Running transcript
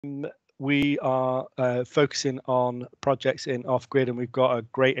we are focusing on projects in off-grid, and we've got a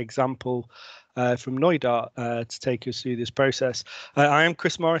great example from Knoydart to take us through this process. I am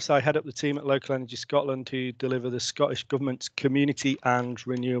Chris Morris. I head up the team at Local Energy Scotland who deliver the Scottish Government's Community and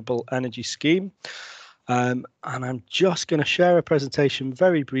Renewable Energy Scheme. And I'm just going to share a presentation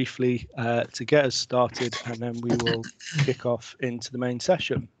very briefly to get us started, and then we will kick off into the main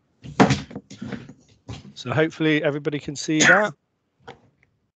session. So hopefully everybody can see that.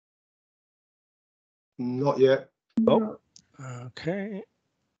 Not yet. Oh, okay.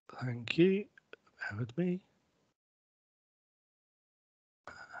 Thank you. Bear with me.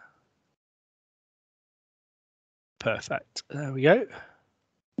 Perfect. There we go.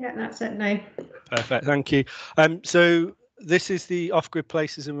 Yeah, that's it now. Perfect. Thank you. So this is the off-grid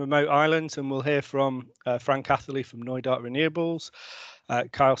places and remote islands, and we'll hear from Frank Atherley from Knoydart Renewables,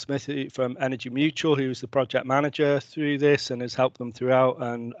 Kyle Smith from Energy Mutual, who's the project manager through this and has helped them throughout,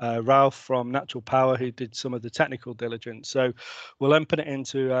 and Ralph from Natural Power, who did some of the technical diligence. So we'll then put it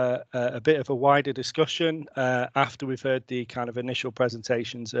into a bit of a wider discussion after we've heard the kind of initial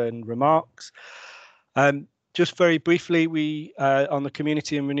presentations and remarks. Just very briefly, we on the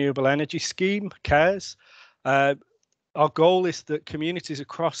Community and Renewable Energy Scheme, CARES, our goal is that communities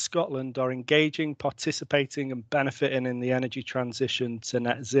across Scotland are engaging, participating and benefiting in the energy transition to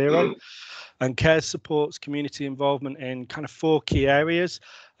net zero. And CARES supports community involvement in kind of 4 key areas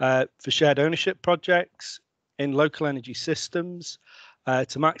for shared ownership projects, in local energy systems,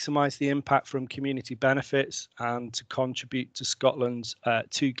 to maximise the impact from community benefits and to contribute to Scotland's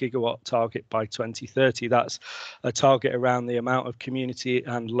 2 gigawatt target by 2030. That's a target around the amount of community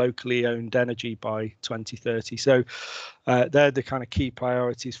and locally owned energy by 2030. So they're the kind of key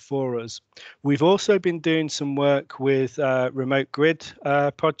priorities for us. We've also been doing some work with remote grid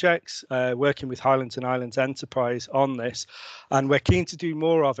projects, working with Highlands and Islands Enterprise on this, and we're keen to do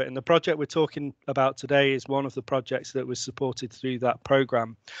more of it. And the project we're talking about today is one of the projects that was supported through that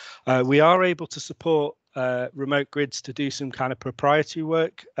programme. We are able to support remote grids to do some kind of proprietary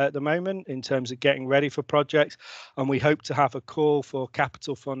work at the moment in terms of getting ready for projects, and we hope to have a call for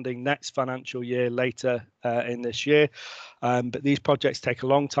capital funding next financial year later in this year. But these projects take a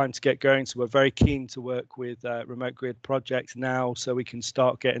long time to get going, so we're very keen to work with remote grid projects now so we can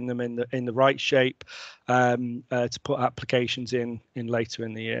start getting them in the right shape to put applications in later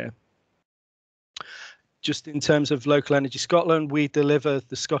in the year. Just in terms of Local Energy Scotland, we deliver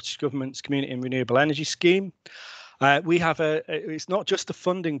the Scottish Government's Community and Renewable Energy Scheme. We have it's not just a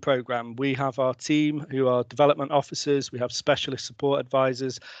funding programme. We have our team who are development officers, we have specialist support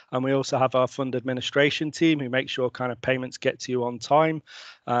advisors, and we also have our fund administration team who make sure kind of payments get to you on time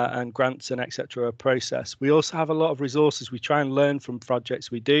and grants and etc. are processed. We also have a lot of resources. We try and learn from projects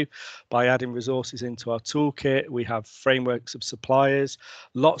we do by adding resources into our toolkit. We have frameworks of suppliers,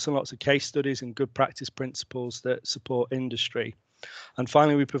 lots and lots of case studies and good practice principles that support industry. And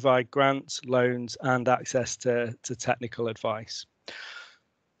finally, we provide grants, loans and access to technical advice.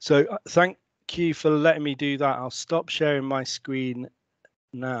 So thank you for letting me do that. I'll stop sharing my screen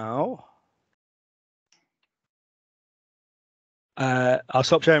now. I'll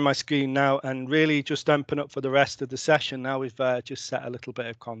stop sharing my screen now and really just open up for the rest of the session. Now we've just set a little bit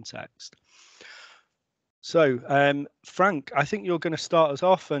of context. So, Frank, I think you're going to start us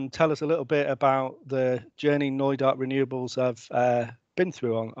off and tell us a little bit about the journey Knoydart Renewables have been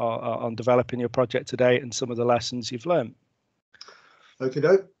through on developing your project today and some of the lessons you've learned. Okay,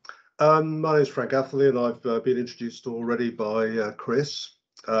 doke. My name is Frank Atherley and I've been introduced already by Chris.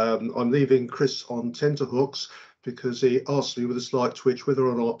 I'm leaving Chris on tenterhooks because he asked me with a slight twitch whether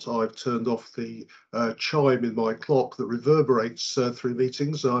or not I've turned off the chime in my clock that reverberates through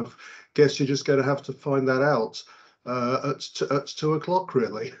meetings. I guess you're just going to have to find that out at 2 o'clock,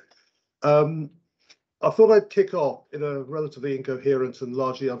 really. I thought I'd kick off in a relatively incoherent and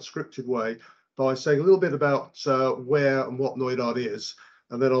largely unscripted way by saying a little bit about where and what Knoydart is,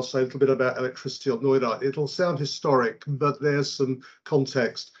 and then I'll say a little bit about electricity on Knoydart. It'll sound historic, but there's some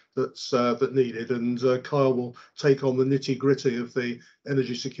context that's needed, and Kyle will take on the nitty-gritty of the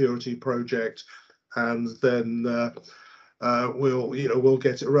energy security project, and then we'll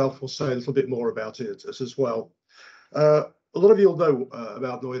get it. Ralph will say a little bit more about it as well. A lot of you will know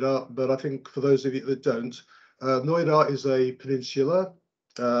about Knoydart, but I think for those of you that don't, Knoydart is a peninsula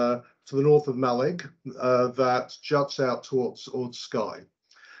to the north of Mallaig that juts out towards Skye.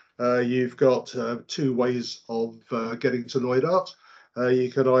 You've got 2 ways of getting to Knoydart.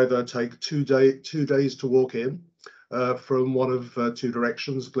 You can either take 2 days to walk in from one of 2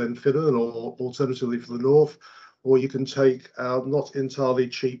 directions, Glenfinnan or alternatively for the north, or you can take our not entirely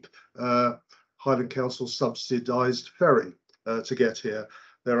cheap Highland Council subsidised ferry to get here.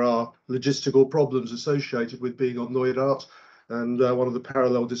 there are logistical problems associated with being on Knoydart. And one of the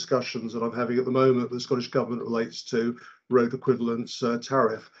parallel discussions that I'm having at the moment with the Scottish Government relates to road equivalence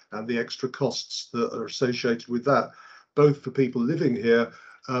tariff and the extra costs that are associated with that, both for people living here,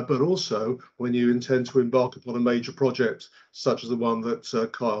 but also when you intend to embark upon a major project such as the one that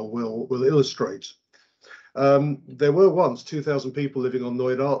Kyle will illustrate. There were once 2,000 people living on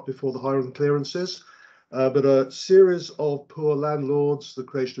Knoydart before the Highland clearances, but a series of poor landlords, the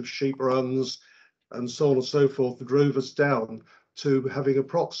creation of sheep runs, and so on and so forth, drove us down to having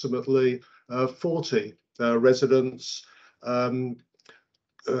approximately 40 residents going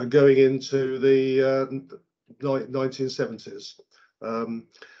into the 1970s. And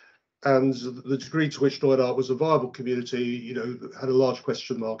the degree to which Knoydart was a viable community, had a large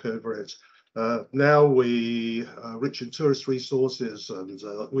question mark over it. Now we are rich in tourist resources and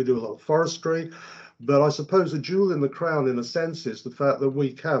we do a lot of forestry, but I suppose the jewel in the crown in a sense is the fact that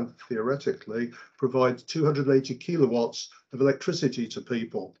we can theoretically provide 280 kilowatts of electricity to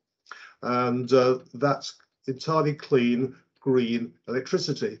people. And that's entirely clean, green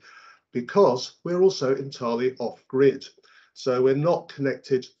electricity because we're also entirely off-grid. So we're not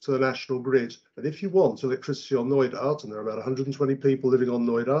connected to the national grid. And if you want electricity on Knoydart, and there are about 120 people living on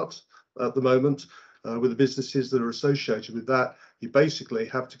Knoydart at the moment, with the businesses that are associated with that, you basically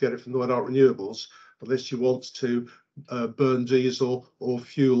have to get it from Knoydart Renewables, unless you want to burn diesel or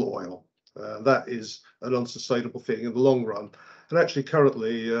fuel oil. That is an unsustainable thing in the long run. And actually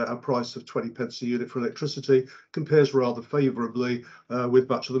currently our price of 20 pence a unit for electricity compares rather favourably with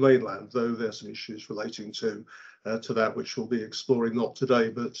much of the mainland, though there's some issues relating to that which we'll be exploring not today,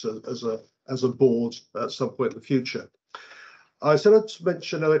 but as a board at some point in the future. I said I'd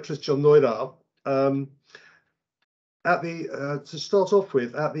mention electricity on Knoydart. To start off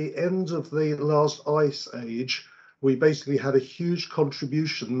with, at the end of the last ice age, we basically had a huge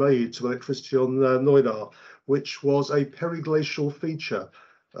contribution made to electricity on Knoydart, which was a periglacial feature.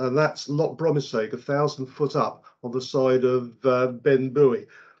 And that's Loch Bromisseg, 1,000 foot up on the side of Ben Buoy,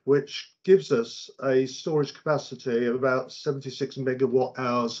 which gives us a storage capacity of about 76 megawatt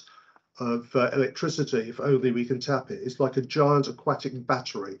hours of electricity, if only we can tap it. It's like a giant aquatic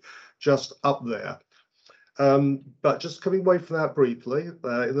battery just up there. But just coming away from that briefly, in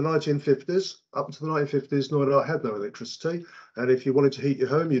the 1950s, up to the 1950s, Knoydart had no electricity. And if you wanted to heat your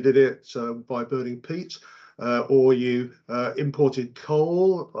home, you did it by burning peat, or you imported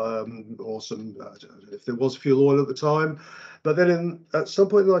coal, or some, I don't know if there was fuel oil at the time. But then at some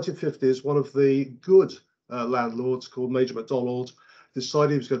point in the 1950s, one of the good landlords called Major MacDonald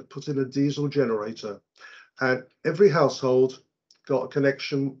decided he was going to put in a diesel generator. And every household got a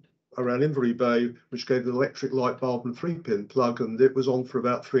connection around Invery Bay, which gave an electric light bulb and 3-pin plug, and it was on for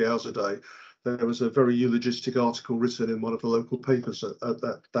about 3 hours a day. There was a very eulogistic article written in one of the local papers at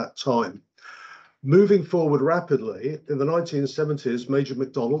that time. Moving forward rapidly, in the 1970s, Major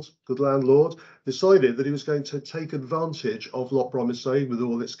MacDonald, good landlord, decided that he was going to take advantage of Loch Bromisseg with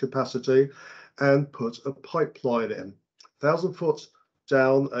all its capacity and put a pipeline in. 1,000 foot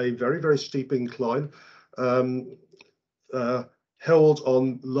down a very, very steep incline, held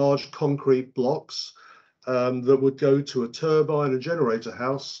on large concrete blocks that would go to a turbine and generator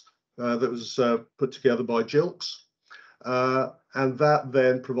house that was put together by Gilks. And that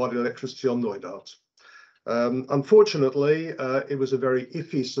then provided electricity on Knoydart. Unfortunately, it was a very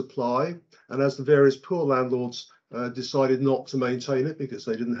iffy supply, and as the various poor landlords decided not to maintain it because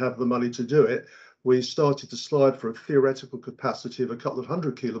they didn't have the money to do it, we started to slide from a theoretical capacity of a couple of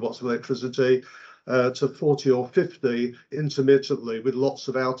 100 kilowatts of electricity to 40 or 50 intermittently, with lots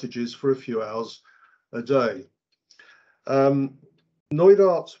of outages for a few hours a day.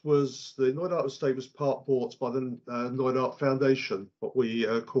 Knoydart estate was part bought by the Knoydart Foundation, what we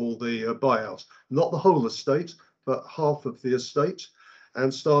call the buyout, not the whole estate, but half of the estate,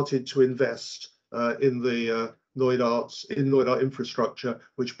 and started to invest in the Knoydart infrastructure,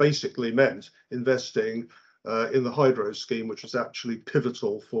 which basically meant investing in the hydro scheme, which was actually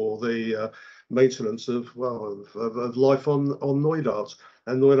pivotal for the maintenance of life on Knoydart.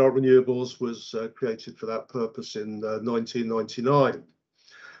 And Knoydart Renewables was created for that purpose in 1999.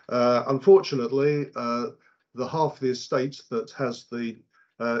 Unfortunately, the half of the estate that has the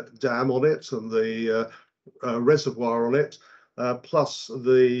dam on it and the reservoir on it, plus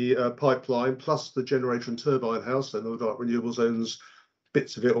the pipeline, plus the generator and turbine house, and Knoydart Renewables owns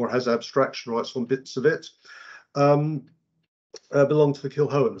bits of it or has abstraction rights on bits of it, belong to the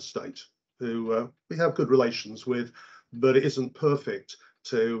Kilhoan estate, who we have good relations with, but it isn't perfect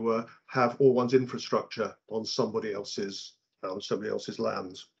to have all one's infrastructure on somebody else's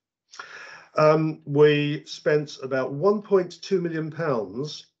land. We spent about £1.2 million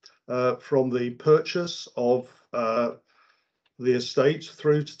from the purchase of the estate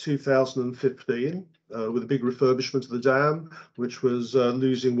through to 2015, with a big refurbishment of the dam, which was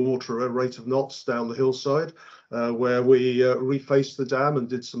losing water at a rate of knots down the hillside, where we refaced the dam and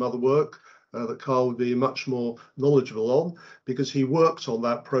did some other work that Carl would be much more knowledgeable on, because he worked on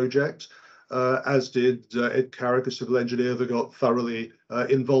that project, as did Ed Carrick, a civil engineer that got thoroughly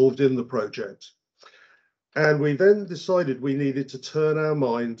involved in the project. And we then decided we needed to turn our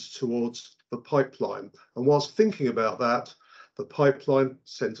minds towards the pipeline. And whilst thinking about that, the pipeline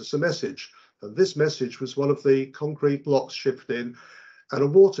sent us a message. And this message was one of the concrete blocks shifting and a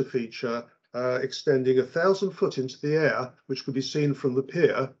water feature extending 1,000 foot into the air, which could be seen from the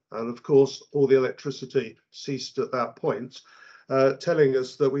pier. And of course, all the electricity ceased at that point, telling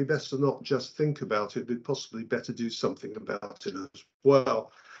us that we better not just think about it, we'd possibly better do something about it as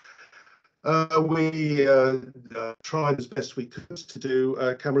well. We tried as best we could to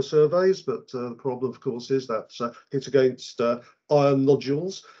do camera surveys, but the problem, of course, is that it's against iron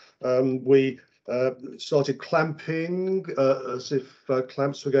nodules. We started clamping as if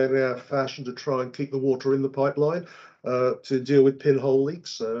clamps were going out of fashion to try and keep the water in the pipeline to deal with pinhole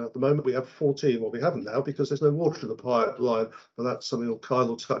leaks. At the moment, we have 14. Well, we haven't now because there's no water in the pipeline, and that's something that Kyle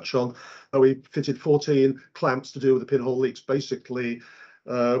will touch on. We fitted 14 clamps to deal with the pinhole leaks. Basically,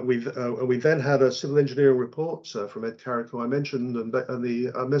 we then had a civil engineering report from Ed Carrick, who I mentioned, and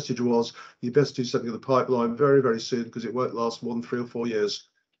the message was, you best do something with the pipeline very, very soon because it won't last more than 3 or 4 years.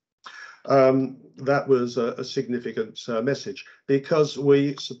 That was a significant message, because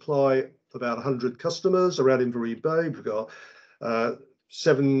we supply about 100 customers around Inverary Bay. We've got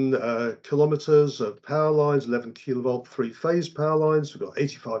 7 kilometres of power lines, 11 kilovolt 3-phase power lines. We've got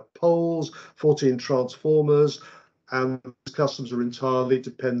 85 poles, 14 transformers, and customers are entirely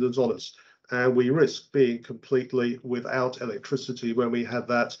dependent on us. And we risk being completely without electricity when we had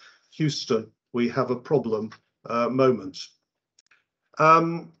that Houston, we have a problem moment.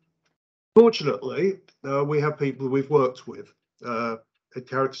 Fortunately, we have people we've worked with. Ed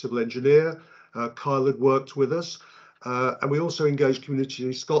Carrick, civil engineer, Kyle had worked with us, and we also engaged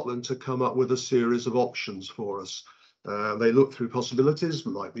Community Scotland to come up with a series of options for us. They looked through possibilities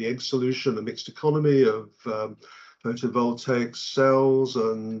like the egg solution, a mixed economy of photovoltaic cells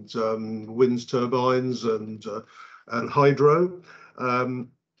and wind turbines and hydro.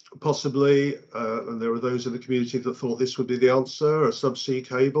 Possibly, and there were those in the community that thought this would be the answer, a subsea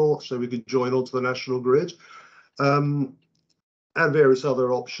cable, so we could join onto the national grid, and various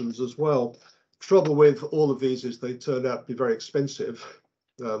other options as well. Trouble with all of these is they turned out to be very expensive.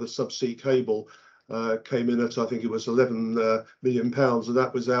 The subsea cable came in at, I think it was £11 million, and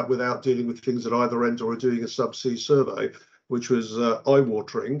that was out without dealing with things at either end or doing a subsea survey, which was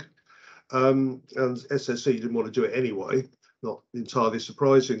eye-watering. And SSE didn't want to do it anyway, not entirely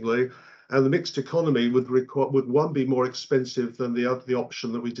surprisingly. And the mixed economy would one be more expensive than the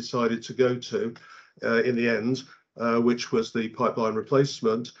option that we decided to go to in the end, which was the pipeline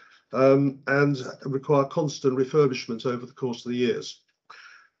replacement, and require constant refurbishment over the course of the years.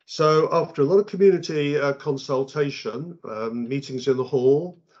 So after a lot of community consultation, meetings in the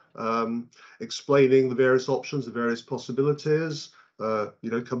hall, explaining the various options, the various possibilities, a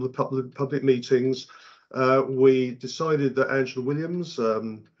couple of public meetings, we decided that Angela Williams,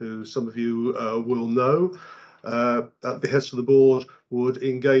 who some of you will know, at the behest of the board, would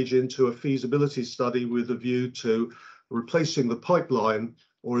engage into a feasibility study with a view to replacing the pipeline,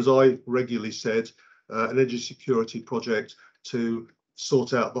 or as I regularly said, an energy security project to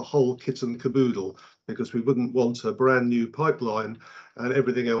sort out the whole kit and caboodle, because we wouldn't want a brand new pipeline and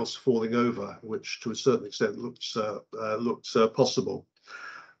everything else falling over, which to a certain extent looks possible.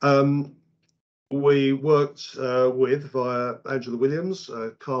 We worked via Angela Williams.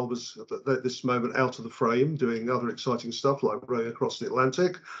 Carl was at this moment out of the frame doing other exciting stuff like rowing across the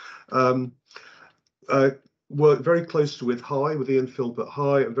Atlantic. Worked very closely with Ian Philp at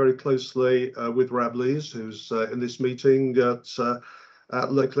High, and very closely with Rab Lees, who's in this meeting at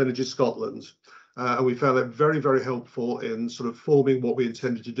Local Energy Scotland. And we found that very, very helpful in sort of forming what we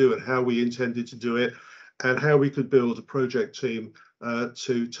intended to do and how we intended to do it, and how we could build a project team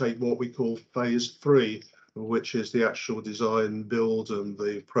to take what we call phase 3, which is the actual design, build, and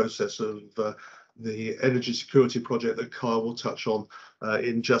the process of the energy security project that Kyle will touch on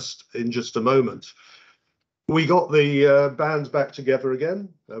in just a moment. We got the bands back together again.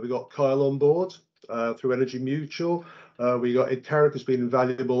 We got Kyle on board through Energy Mutual. We got Ed Carrick, has been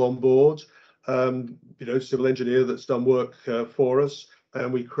invaluable on board, civil engineer that's done work for us,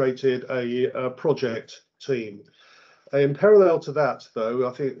 and we created a project team. In parallel to that, though,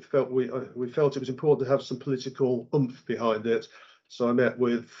 I think we felt it was important to have some political oomph behind it. So I met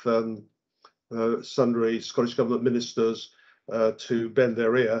with sundry Scottish Government ministers to bend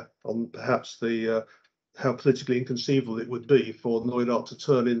their ear on perhaps how politically inconceivable it would be for Knoydart to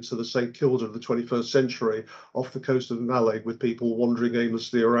turn into the St Kilda of the 21st century off the coast of Malek, with people wandering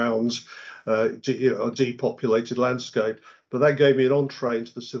aimlessly around a depopulated landscape. But that gave me an entree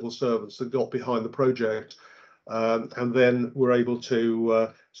into the civil servants that got behind the project. And then we're able to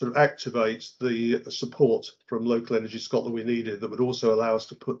sort of activate the support from Local Energy Scotland we needed, that would also allow us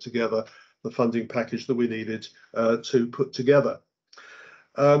to put together the funding package that we needed to put together.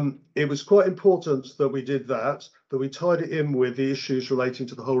 It was quite important that we did that, but we tied it in with the issues relating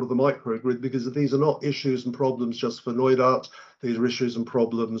to the whole of the microgrid, because these are not issues and problems just for Knoydart. These are issues and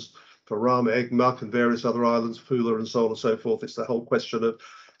problems for Ram, Egmuck and various other islands, Fula and so on and so forth. It's the whole question of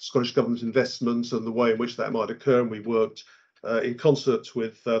Scottish Government investment and the way in which that might occur. And we worked in concert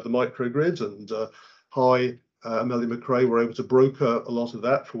with the microgrid, and Melly McRae were able to broker a lot of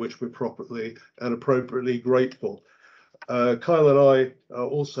that, for which we're properly and appropriately grateful. Kyle and I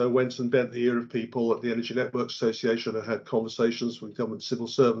also went and bent the ear of people at the Energy Network Association and had conversations with government civil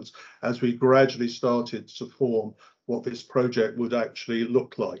servants as we gradually started to form what this project would actually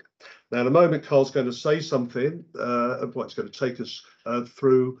look like. Now, in a moment, Carl's going to say something, it's going to take us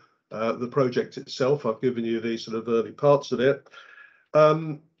through the project itself. I've given you the sort of early parts of it.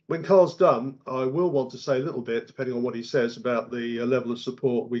 When Carl's done, I will want to say a little bit, depending on what he says, about the level of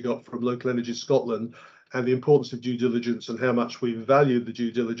support we got from Local Energy Scotland and the importance of due diligence and how much we valued the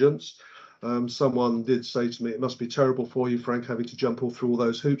due diligence. Someone did say to me, it must be terrible for you, Frank, having to jump through all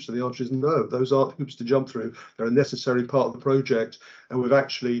those hoops. And the answer is no, those aren't hoops to jump through. They're a necessary part of the project, and we've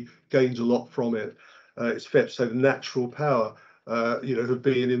actually gained a lot from it. It's fair to say the natural power have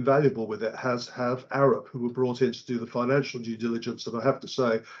been invaluable with it, have Arup, who were brought in to do the financial due diligence, and I have to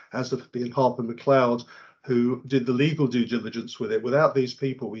say, as have been Harper McLeod, who did the legal due diligence with it. Without these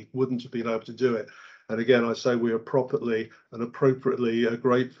people, we wouldn't have been able to do it. And again, I say we are properly and appropriately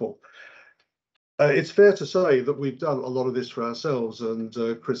grateful. It's fair to say that we've done a lot of this for ourselves, and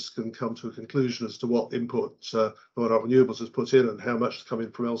Chris can come to a conclusion as to what input Knoydart Renewables has put in and how much is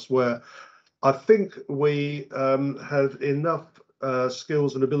coming from elsewhere. I think we have enough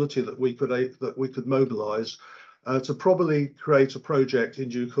skills and ability that we could mobilise to probably create a project in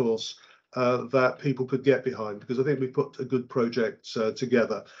due course that people could get behind, because I think we put a good project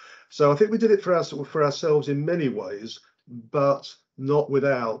together. So I think we did it for ourselves in many ways, but not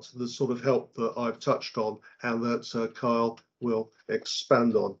without the sort of help that I've touched on and that Kyle will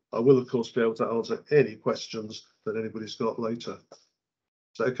expand on. I will, of course, be able to answer any questions that anybody's got later.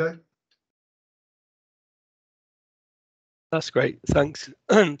 Is that okay? That's great. Thanks.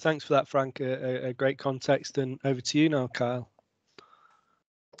 Thanks for that, Frank. A great context. And over to you now, Kyle.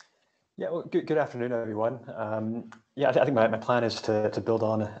 Yeah, well, good afternoon, everyone. Yeah, I think my plan is to build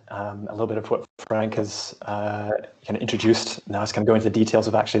on a little bit of what Frank has kind of introduced. Now it's kind of going into the details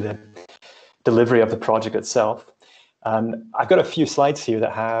of actually the delivery of the project itself. I've got a few slides here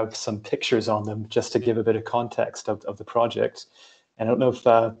that have some pictures on them just to give a bit of context of the project. And I don't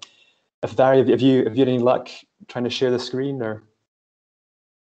know if Barry, have you had any luck trying to share the screen, or?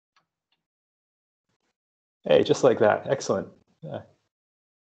 Hey, just like that. Excellent. Yeah.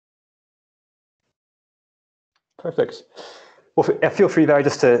 Perfect. Well, feel free, Barry,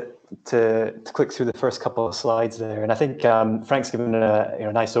 just to click through the first couple of slides there. And I think Frank's given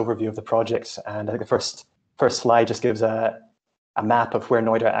a nice overview of the project. And I think the first slide just gives a map of where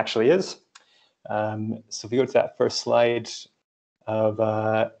Knoydart actually is. So if we go to that first slide of,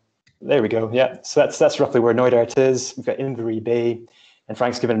 there we go. Yeah, so that's roughly where Knoydart is. We've got Inverie Bay, and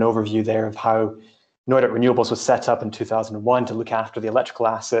Frank's given an overview there of how Knoydart Renewables was set up in 2001 to look after the electrical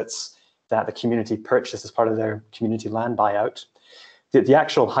assets that the community purchased as part of their community land buyout. The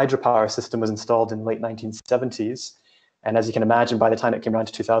actual hydropower system was installed in the late 1970s. And as you can imagine, by the time it came around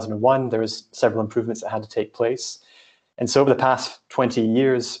to 2001, there was several improvements that had to take place. And so over the past 20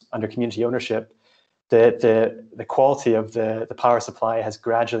 years under community ownership, the quality of the power supply has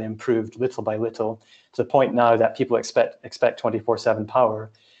gradually improved little by little, to the point now that people expect 24/7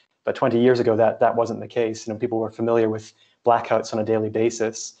 power. But 20 years ago, that wasn't the case. People were familiar with blackouts on a daily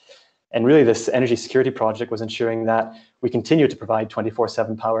basis. And really, this energy security project was ensuring that we continue to provide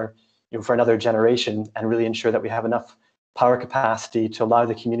 24/7 power, for another generation, and really ensure that we have enough power capacity to allow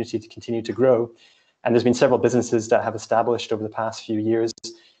the community to continue to grow. And there's been several businesses that have established over the past few years,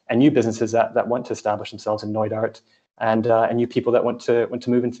 and new businesses that want to establish themselves in Knoydart, and new people that want to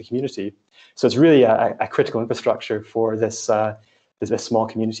move into the community. So it's really a critical infrastructure for this small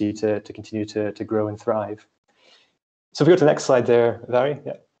community to continue to grow and thrive. So if we go to the next slide there, Valerie.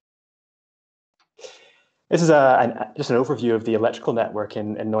 Yeah. This is just an overview of the electrical network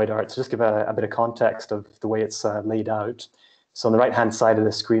in Knoydart. So just give a bit of context of the way it's laid out. So on the right-hand side of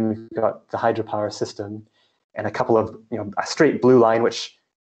the screen, we've got the hydropower system and a couple of, a straight blue line, which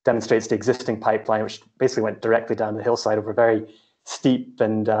demonstrates the existing pipeline, which basically went directly down the hillside over a very steep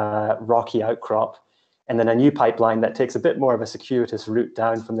and rocky outcrop. And then a new pipeline that takes a bit more of a circuitous route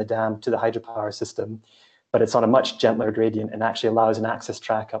down from the dam to the hydropower system, but it's on a much gentler gradient and actually allows an access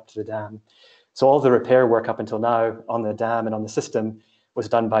track up to the dam. So all the repair work up until now on the dam and on the system was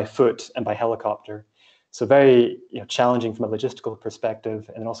done by foot and by helicopter. So very challenging from a logistical perspective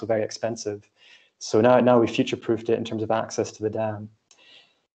and also very expensive. So now we future-proofed it in terms of access to the dam.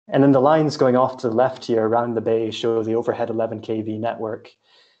 And then the lines going off to the left here around the bay show the overhead 11 kV network.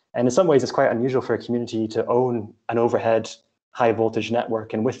 And in some ways, it's quite unusual for a community to own an overhead high voltage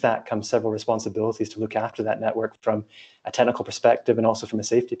network. And with that comes several responsibilities to look after that network from a technical perspective and also from a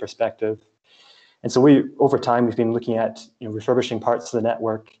safety perspective. And so over time, we've been looking at refurbishing parts of the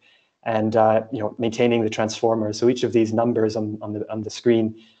network and maintaining the transformers. So each of these numbers on the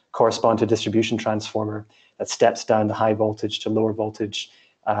screen correspond to a distribution transformer that steps down the high voltage to lower voltage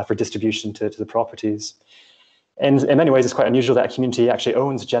for distribution to the properties. And in many ways, it's quite unusual that a community actually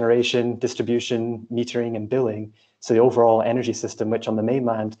owns generation, distribution, metering, and billing. So the overall energy system, which on the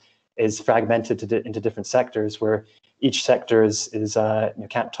mainland is fragmented into different sectors, where each sector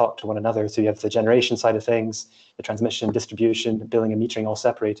can't talk to one another. So you have the generation side of things, the transmission, distribution, billing, and metering all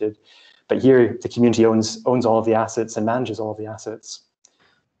separated. But here, the community owns all of the assets and manages all of the assets.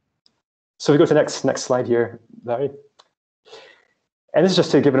 So we go to the next slide here, Larry. And this is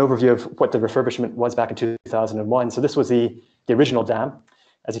just to give an overview of what the refurbishment was back in 2001. So this was the original dam.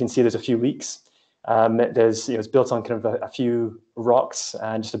 As you can see, there's a few leaks. It's built on kind of a few rocks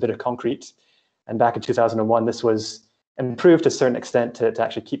and just a bit of concrete. And back in 2001, this was improved to a certain extent to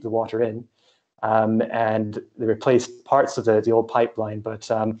actually keep the water in. And they replaced parts of the old pipeline, but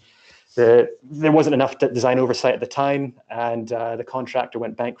there wasn't enough design oversight at the time, and the contractor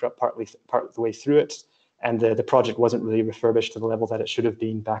went bankrupt part of the way through it. And the project wasn't really refurbished to the level that it should have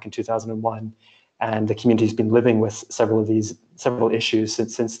been back in 2001. And the community's been living with several issues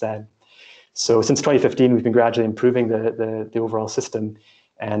since then. So since 2015, we've been gradually improving the overall system.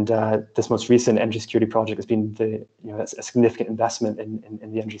 And this most recent energy security project has been a significant investment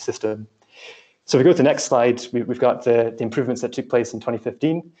in the energy system. So if we go to the next slide, we've got the improvements that took place in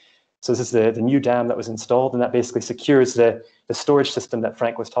 2015. So this is the new dam that was installed, and that basically secures the storage system that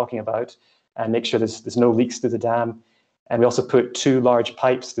Frank was talking about, and make sure there's no leaks through the dam. And we also put 2 large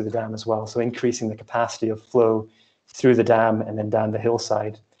pipes through the dam as well, so increasing the capacity of flow through the dam and then down the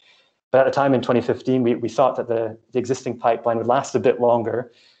hillside. But at the time in 2015, we thought that the existing pipeline would last a bit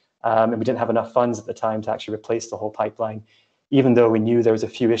longer, and we didn't have enough funds at the time to actually replace the whole pipeline, even though we knew there was a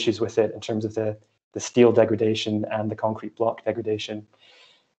few issues with it in terms of the steel degradation and the concrete block degradation.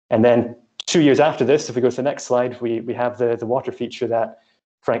 And then 2 years after this, if we go to the next slide, we have the water feature that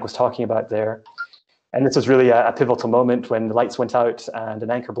Frank was talking about there. And this was really a pivotal moment when the lights went out and an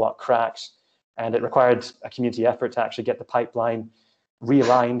anchor block cracked, and it required a community effort to actually get the pipeline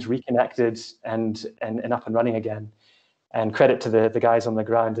realigned, reconnected, and up and running again. And credit to the guys on the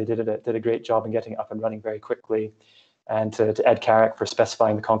ground, they did a great job in getting it up and running very quickly. And to Ed Carrick for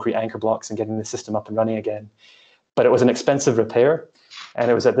specifying the concrete anchor blocks and getting the system up and running again. But it was an expensive repair. And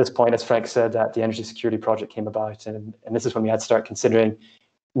it was at this point, as Frank said, that the Energy Security Project came about. And this is when we had to start considering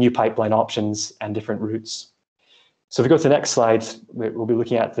new pipeline options and different routes. So if we go to the next slide, we'll be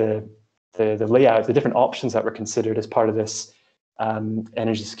looking at the layout, the different options that were considered as part of this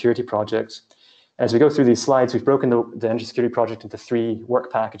Energy Security Project. As we go through these slides, we've broken the Energy Security Project into 3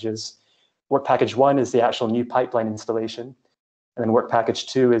 work packages. Work package 1 is the actual new pipeline installation. And then work package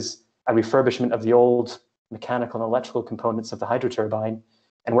 2 is a refurbishment of the old mechanical and electrical components of the hydro turbine.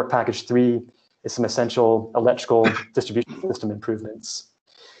 And work package 3 is some essential electrical distribution system improvements.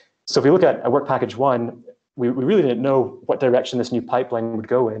 So if we look at work package 1, we really didn't know what direction this new pipeline would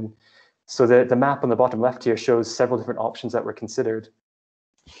go in. So the map on the bottom left here shows several different options that were considered.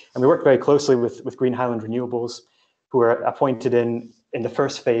 And we worked very closely with Green Highland Renewables, who were appointed in the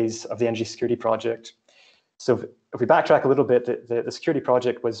first phase of the Energy Security Project. So if we backtrack a little bit, the security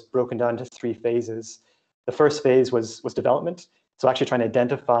project was broken down into 3 phases. The first phase was development, so actually trying to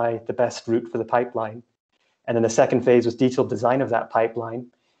identify the best route for the pipeline. And then the second phase was detailed design of that pipeline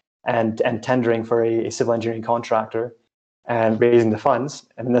and tendering for a civil engineering contractor and raising the funds.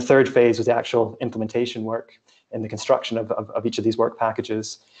 And then the third phase was the actual implementation work and the construction of each of these work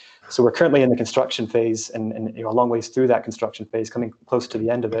packages. So we're currently in the construction phase and a long ways through that construction phase, coming close to the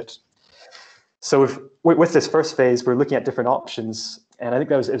end of it. So with this first phase, we're looking at different options. And I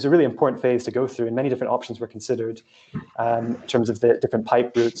think it was a really important phase to go through, and many different options were considered in terms of the different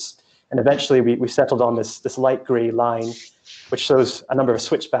pipe routes. And eventually we settled on this light gray line, which shows a number of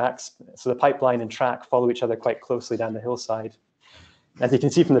switchbacks. So the pipeline and track follow each other quite closely down the hillside. As you can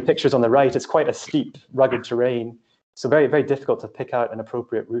see from the pictures on the right, it's quite a steep, rugged terrain. So very, very difficult to pick out an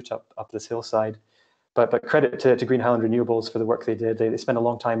appropriate route up this hillside. But credit to Green Highland Renewables for the work they did. They spent a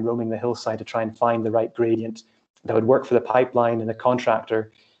long time roaming the hillside to try and find the right gradient that would work for the pipeline and the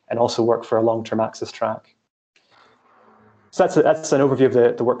contractor, and also work for a long-term access track. So that's an overview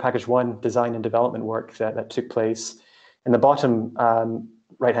of the work package 1 design and development work that took place. In the bottom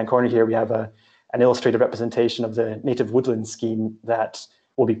right-hand corner here, we have an illustrated representation of the native woodland scheme that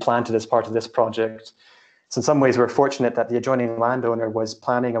will be planted as part of this project. So in some ways, we're fortunate that the adjoining landowner was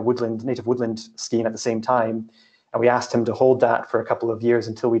planning a native woodland scheme at the same time, and we asked him to hold that for a couple of years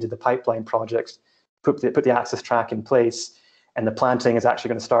until we did the pipeline project, put the access track in place, and the planting is actually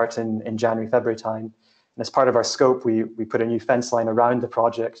going to start in January, February time. And as part of our scope, we put a new fence line around the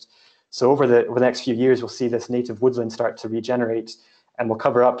project. So over the next few years, we'll see this native woodland start to regenerate, and we'll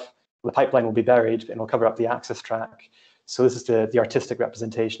cover up, the pipeline will be buried, and we'll cover up the access track. So this is the artistic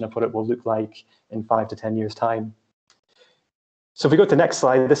representation of what it will look like in 5 to 10 years' time. So if we go to the next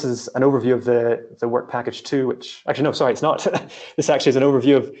slide, this is an overview of the work package 2, which, actually, no, sorry, it's not. This actually is an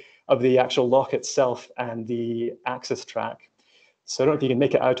overview of the actual lock itself and the access track. So I don't know if you can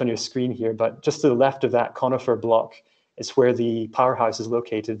make it out on your screen here, but just to the left of that conifer block is where the powerhouse is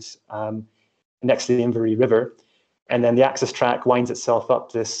located, next to the Inverie River. And then the access track winds itself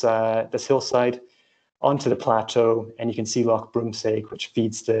up this hillside onto the plateau, and you can see Loch Broomsay, which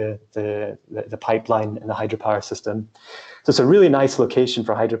feeds the pipeline and the hydropower system. So it's a really nice location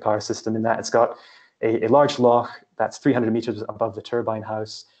for a hydropower system in that it's got a large loch that's 300 meters above the turbine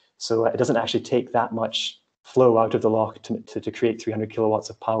house. So it doesn't actually take that much flow out of the loch to create 300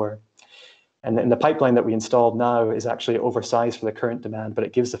 kilowatts of power. And then the pipeline that we installed now is actually oversized for the current demand, but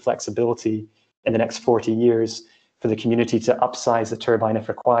it gives the flexibility in the next 40 years for the community to upsize the turbine if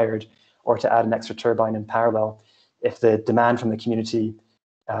required, or to add an extra turbine in parallel if the demand from the community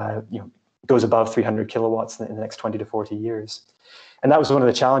goes above 300 kilowatts in the next 20 to 40 years. And that was one of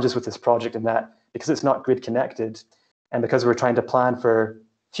the challenges with this project, in that because it's not grid connected, and because we're trying to plan for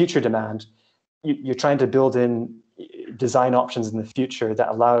future demand, you're trying to build in design options in the future that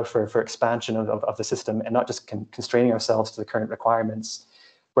allow for expansion of the system, and not just constraining ourselves to the current requirements.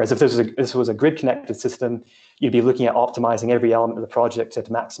 Whereas if this was a grid-connected system, you'd be looking at optimizing every element of the project to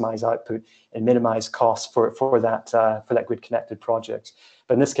maximize output and minimize costs for that grid-connected project.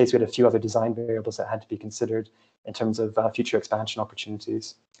 But in this case, we had a few other design variables that had to be considered in terms of future expansion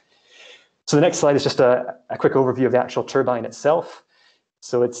opportunities. So the next slide is just a quick overview of the actual turbine itself.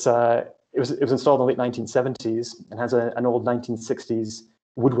 So it was installed in the late 1970s and has an old 1960s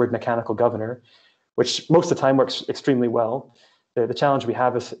Woodward mechanical governor, which most of the time works extremely well. The challenge we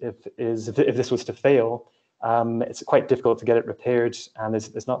have is if this was to fail, it's quite difficult to get it repaired, and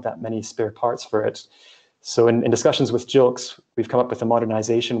there's not that many spare parts for it. So in discussions with Jilks, we've come up with a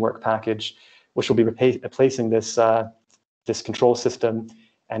modernization work package, which will be replacing this control system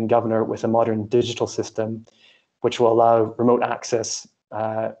and governor with a modern digital system, which will allow remote access,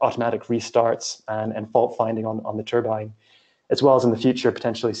 automatic restarts, and fault finding on the turbine, as well as in the future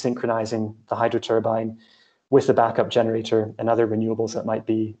potentially synchronizing the hydro turbine with the backup generator and other renewables that might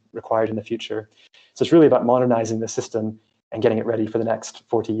be required in the future. So it's really about modernizing the system and getting it ready for the next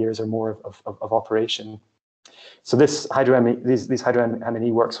 40 years or more of operation. So these hydro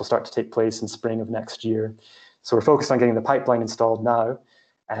M&E works will start to take place in spring of next year. So we're focused on getting the pipeline installed now,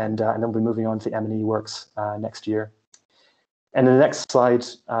 and then we'll be moving on to the M&E works next year. And the next slide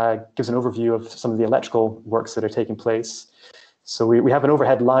gives an overview of some of the electrical works that are taking place. So we have an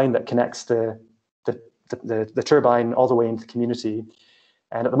overhead line that connects the turbine all the way into the community.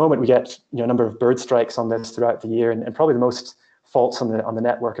 And at the moment, we get a number of bird strikes on this throughout the year, and probably the most faults on the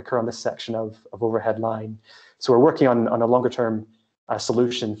network occur on this section of overhead line. So we're working on a longer term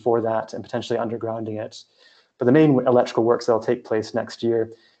solution for that and potentially undergrounding it. But the main electrical works that will take place next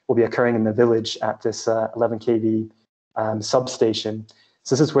year will be occurring in the village at this 11 kV substation.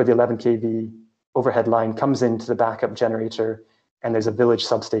 So this is where the 11 kV overhead line comes into the backup generator, and there's a village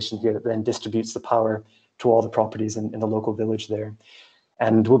substation here that then distributes the power to all the properties in the local village there.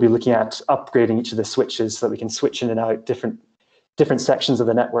 And we'll be looking at upgrading each of the switches so that we can switch in and out different sections of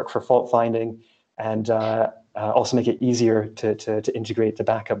the network for fault finding, and also make it easier to integrate the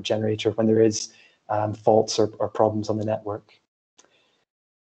backup generator when there is faults or problems on the network.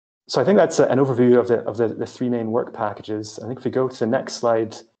 So I think that's an overview of the three main work packages. I think if we go to the next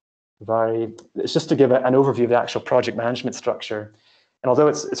slide, It's just to give an overview of the actual project management structure. And although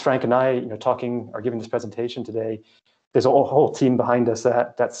it's Frank and I, talking or giving this presentation today, there's a whole team behind us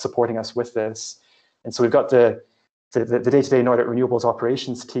that's supporting us with this. And so we've got the day-to-day Knoydart Renewables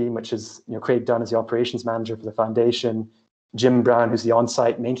operations team, which is Craig Dunn is the operations manager for the foundation, Jim Brown, who's the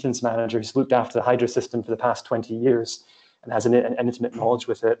on-site maintenance manager, who's looked after the hydro system for the past 20 years and has an intimate knowledge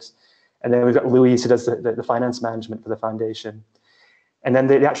with it. And then we've got Louise, who does the finance management for the foundation. And then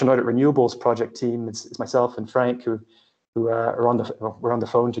the actual Knoydart Renewables project team is myself and Frank, who are we're on the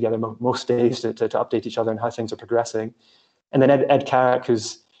phone together most days to update each other on how things are progressing. And then Ed Carrick,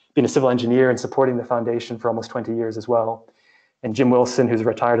 who's been a civil engineer and supporting the foundation for almost 20 years as well. And Jim Wilson, who's a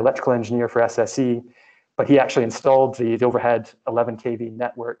retired electrical engineer for SSE, but he actually installed the overhead 11 kV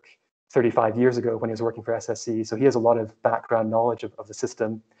network 35 years ago when he was working for SSE. So he has a lot of background knowledge of the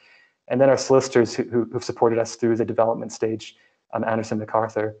system. And then our solicitors who've supported us through the development stage, Anderson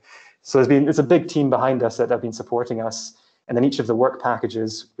MacArthur. So there's a big team behind us that have been supporting us. And then each of the work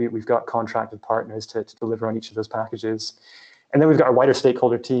packages, we've got contracted partners to deliver on each of those packages. And then we've got our wider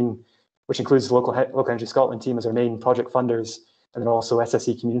stakeholder team, which includes the local Energy Scotland team as our main project funders. And then also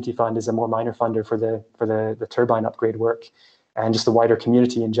SSE Community Fund is a more minor funder for the turbine upgrade work and just the wider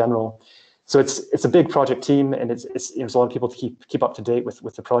community in general. So it's a big project team, and there's a lot of people to keep up to date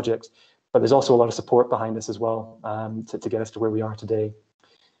with the project, but there's also a lot of support behind us as well to get us to where we are today.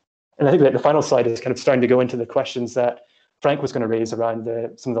 And I think that the final slide is kind of starting to go into the questions that Frank was going to raise around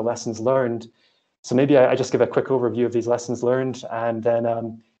some of the lessons learned. So maybe I just give a quick overview of these lessons learned, and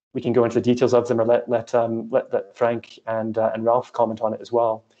then we can go into the details of them, or let Frank and Ralph comment on it as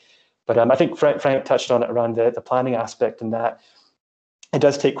well. But I think Frank touched on it around the planning aspect, and that it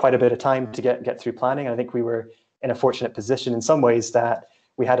does take quite a bit of time to get through planning. And I think we were in a fortunate position in some ways that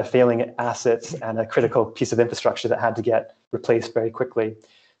we had a failing asset and a critical piece of infrastructure that had to get replaced very quickly.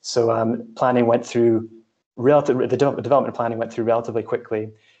 So planning went through the development planning went through relatively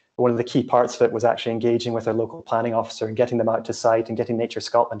quickly. One of the key parts of it was actually engaging with our local planning officer and getting them out to site and getting Nature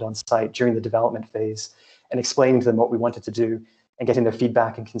Scotland on site during the development phase and explaining to them what we wanted to do and getting their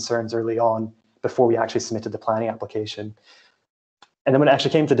feedback and concerns early on before we actually submitted the planning application. And then when it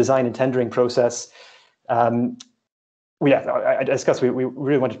actually came to design and tendering process, I discussed we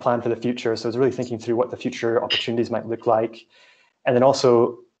really wanted to plan for the future. So I was really thinking through what the future opportunities might look like. And then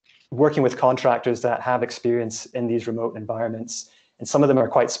also working with contractors that have experience in these remote environments. And some of them are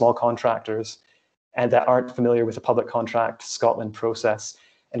quite small contractors and that aren't familiar with the Public Contract Scotland process.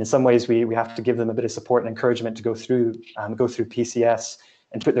 And in some ways, we have to give them a bit of support and encouragement to go through PCS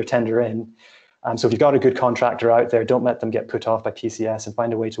and put their tender in. So if you've got a good contractor out there, don't let them get put off by PCS and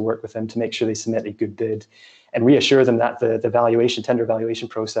find a way to work with them to make sure they submit a good bid and reassure them that the tender evaluation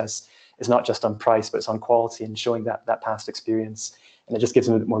process is not just on price, but it's on quality and showing that past experience. And it just gives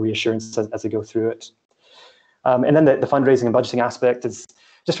them a bit more reassurance as they go through it. And then the fundraising and budgeting aspect is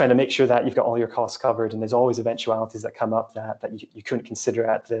just trying to make sure that you've got all your costs covered, and there's always eventualities that come up that you couldn't consider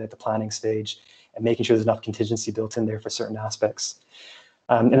at the planning stage, and making sure there's enough contingency built in there for certain aspects.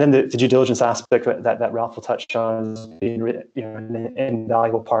 And then the due diligence aspect that Ralph will touch on is being an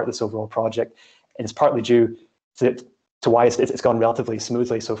invaluable part of this overall project, and it's partly due to why it's gone relatively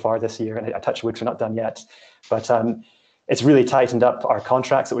smoothly so far this year. And I touch wood, we're not done yet, but it's really tightened up our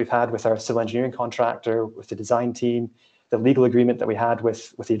contracts that we've had with our civil engineering contractor, with the design team, the legal agreement that we had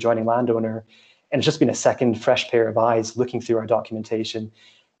with the adjoining landowner, and it's just been a second fresh pair of eyes looking through our documentation,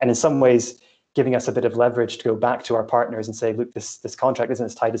 and in some ways giving us a bit of leverage to go back to our partners and say, look, this contract isn't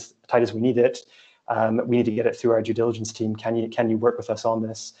as tight as we need it. We need to get it through our due diligence team. Can you work with us on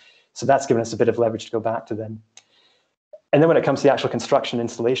this? So that's given us a bit of leverage to go back to them. And then when it comes to the actual construction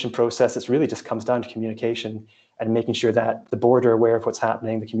installation process, it really just comes down to communication and making sure that the board are aware of what's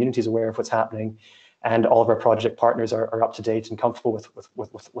happening, the community is aware of what's happening, and all of our project partners are up to date and comfortable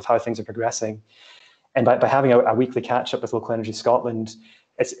with how things are progressing. And by having a weekly catch up with Local Energy Scotland,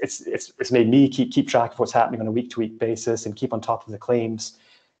 it's made me keep track of what's happening on a week-to-week basis and keep on top of the claims.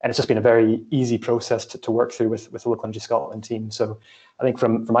 And it's just been a very easy process to work through with the Local Energy Scotland team. So I think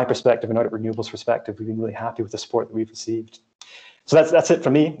from my perspective and Knoydart Renewables perspective, we've been really happy with the support that we've received. So that's it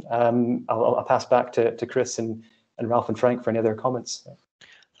from me. I'll pass back to Chris and Ralph and Frank for any other comments.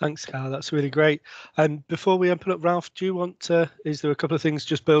 Thanks, Carl. That's really great. And before we open up, Ralph, do you want to? Is there a couple of things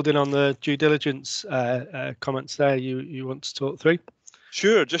just building on the due diligence comments there you want to talk through?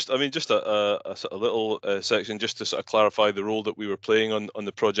 Sure. Just a sort of little section just to sort of clarify the role that we were playing on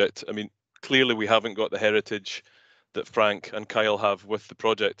the project. I mean, clearly we haven't got the heritage that Frank and Kyle have with the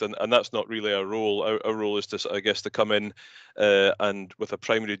project, and that's not really our role. Our role is to, I guess, to come in and with a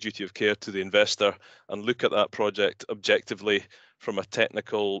primary duty of care to the investor and look at that project objectively from a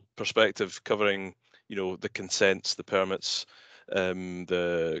technical perspective, covering, you know, the consents, the permits,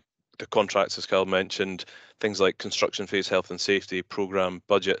 the contracts, as Kyle mentioned, things like construction phase, health and safety, programme,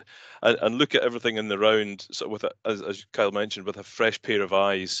 budget, and look at everything in the round, sort of with as Kyle mentioned, with a fresh pair of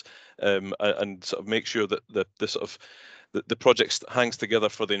eyes, and sort of make sure that the project hangs together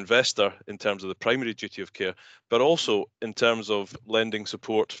for the investor in terms of the primary duty of care, but also in terms of lending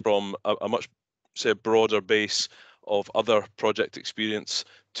support from a much, say, broader base of other project experience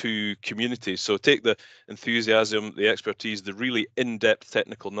to communities. So take the enthusiasm, the expertise, the really in-depth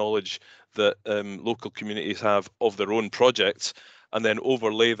technical knowledge that local communities have of their own projects, and then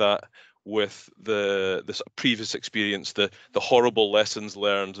overlay that with the sort of previous experience, the horrible lessons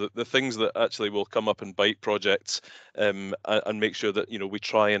learned, the things that actually will come up and bite projects, and make sure that, you know, we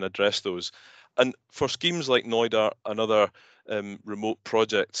try and address those. And for schemes like Knoydart and other remote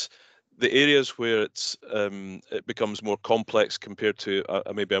projects, the areas where it becomes more complex compared to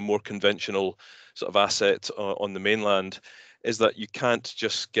maybe a more conventional sort of asset on the mainland, is that you can't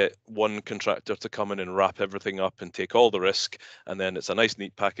just get one contractor to come in and wrap everything up and take all the risk, and then it's a nice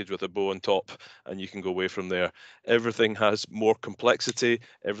neat package with a bow on top and you can go away from there. Everything has more complexity,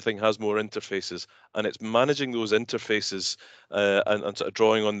 everything has more interfaces, and it's managing those interfaces and sort of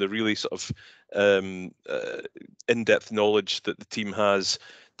drawing on the really sort of in-depth knowledge that the team has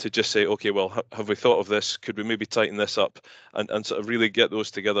to just say, okay, well, have we thought of this? Could we maybe tighten this up, and sort of really get those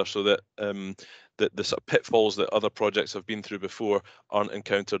together so that the sort of pitfalls that other projects have been through before aren't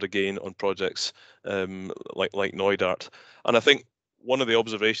encountered again on projects like Knoydart. And I think one of the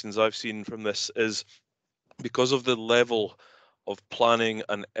observations I've seen from this is, because of the level of planning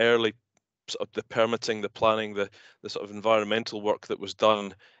and early sort of the permitting, the planning, the sort of environmental work that was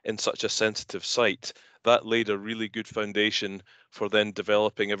done in such a sensitive site, that laid a really good foundation for then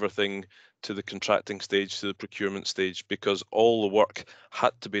developing everything to the contracting stage, to the procurement stage, because all the work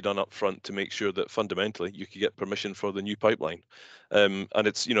had to be done up front to make sure that fundamentally you could get permission for the new pipeline. And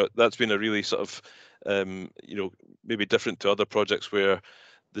it's, you know, that's been a really sort of, you know, maybe different to other projects where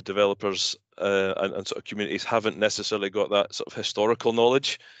the developers and sort of communities haven't necessarily got that sort of historical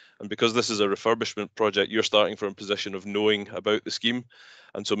knowledge. And because this is a refurbishment project, you're starting from a position of knowing about the scheme.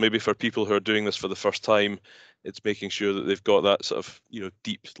 And so maybe for people who are doing this for the first time, it's making sure that they've got that sort of, you know,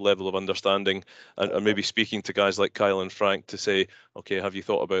 deep level of understanding, and maybe speaking to guys like Kyle and Frank to say, okay, have you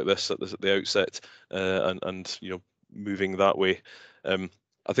thought about this at the outset, and you know, moving that way.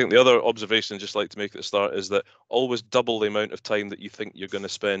 I think the other observation I'd just like to make at the start is that always double the amount of time that you think you're going to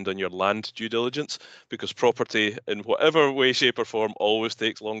spend on your land due diligence, because property in whatever way, shape or form always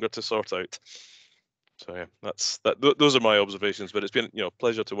takes longer to sort out. So yeah, those are my observations, but it's been, you know, a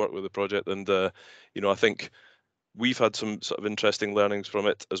pleasure to work with the project, and you know, I think we've had some sort of interesting learnings from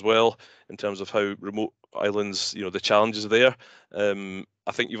it as well, in terms of how remote islands, you know, the challenges there.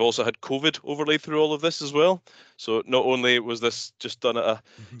 I think you've also had COVID overlaid through all of this as well. So not only was this just done at a,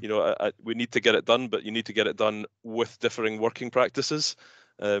 you know, we need to get it done, but you need to get it done with differing working practices.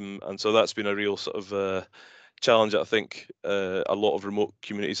 And so that's been a real sort of challenge that I think a lot of remote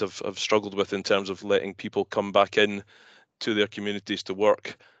communities have struggled with, in terms of letting people come back in to their communities to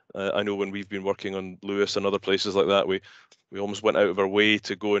work. I know when we've been working on Lewis and other places like that, we almost went out of our way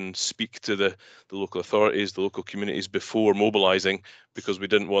to go and speak to the local authorities, the local communities before mobilising, because we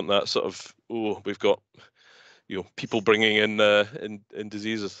didn't want that sort of, oh, we've got, you know, people bringing in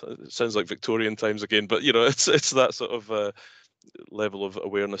diseases. It sounds like Victorian times again, but you know, it's that sort of level of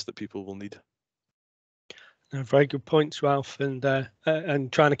awareness that people will need. Very good points, Ralph, and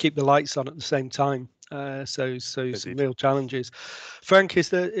trying to keep the lights on at the same time. So some real challenges. Frank, is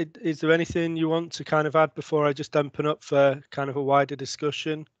there anything you want to kind of add before I just open up for kind of a wider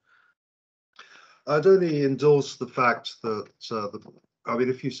discussion? I'd only endorse the fact that I mean,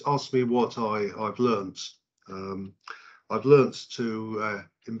 if you ask me what I've learnt to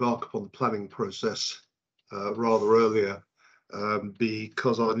embark upon the planning process rather earlier,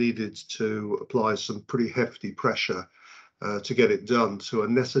 because I needed to apply some pretty hefty pressure to get it done to a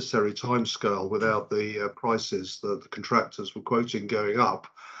necessary timescale without the prices that the contractors were quoting going up,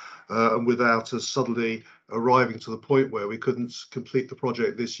 and without us suddenly arriving to the point where we couldn't complete the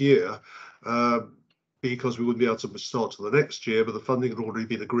project this year because we wouldn't be able to start till the next year, but the funding had already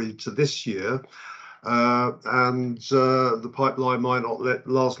been agreed to this year, and the pipeline might not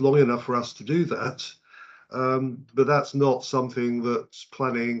last long enough for us to do that. But that's not something that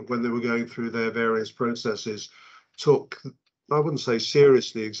planning, when they were going through their various processes, took, I wouldn't say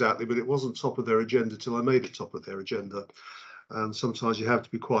seriously exactly, but it wasn't top of their agenda till I made it top of their agenda. And sometimes you have to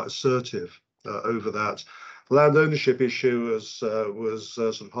be quite assertive over that. The land ownership issue was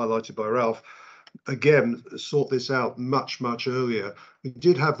sort of highlighted by Ralph. again, sort this out much earlier. We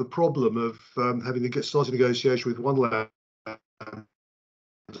did have the problem of having to get started negotiation with one land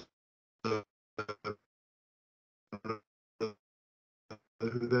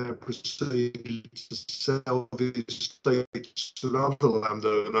who then proceeded to sell the estate to another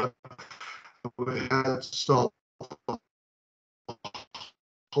landowner. We had to start the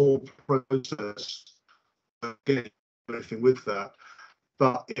whole process of getting anything with that,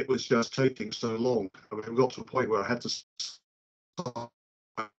 but it was just taking so long. I mean, we got to a point where I had to start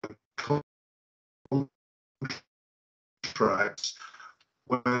contracts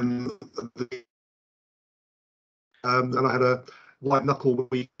when the and I had a white knuckle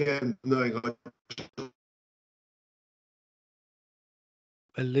weekend knowing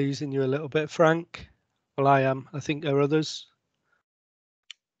We're losing you a little bit, Frank. Well, I am. I think there are others.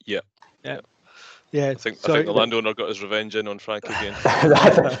 Yeah. Yeah. I think the landowner got his revenge in on Frank again.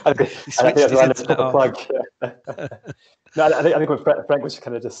 I think that's plug. No, I think what Frank was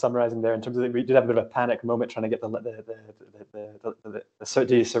kind of just summarising there in terms of we did have a bit of a panic moment trying to get the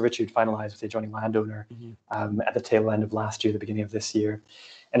servitude finalised with the adjoining landowner at the tail end of last year, the beginning of this year,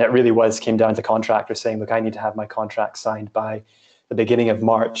 and it really came down to contractors saying, look, I need to have my contract signed by the beginning of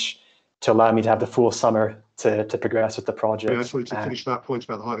March to allow me to have the full summer to progress with the project. I just wanted to finish that point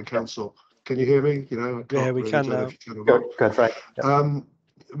about the Highland Council. Can you hear me? I can't we really can tell now. if you can or not. Go ahead, Frank. Yep.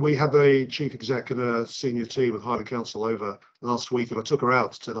 We had a chief exec and a senior team with Highland Council over last week, and I took her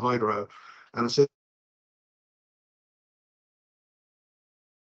out to the hydro, and I said,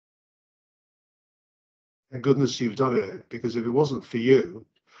 thank goodness you've done it, because if it wasn't for you,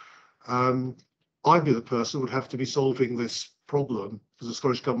 I'd be the person who would have to be solving this problem, because the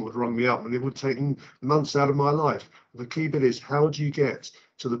Scottish Government would rung me up, and it would take months out of my life. The key bit is, how do you get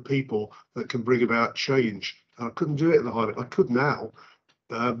to the people that can bring about change? And I couldn't do it in the Highland. I could now,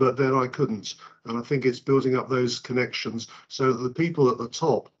 but then I couldn't. And I think it's building up those connections so that the people at the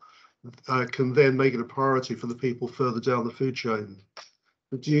top can then make it a priority for the people further down the food chain.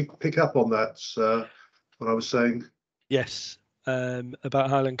 But do you pick up on that, what I was saying? Yes. About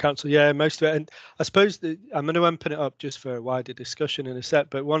Highland Council, yeah, most of it. And I suppose I'm going to open it up just for a wider discussion in a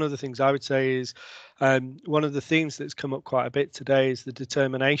sec, but one of the things I would say is one of the themes that's come up quite a bit today is the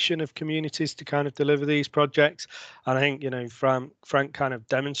determination of communities to kind of deliver these projects. And I think, Frank kind of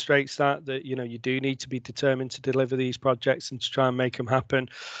demonstrates that, you do need to be determined to deliver these projects and to try and make them happen.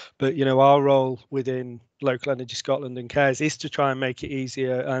 But, our role within Local Energy Scotland and CARES is to try and make it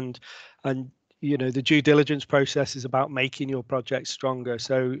easier, and the due diligence process is about making your project stronger.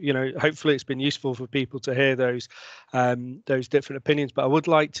 So, hopefully it's been useful for people to hear those different opinions. But I would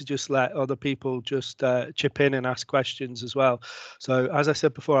like to just let other people just chip in and ask questions as well. So, as I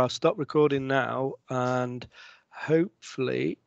said before, I'll stop recording now, and hopefully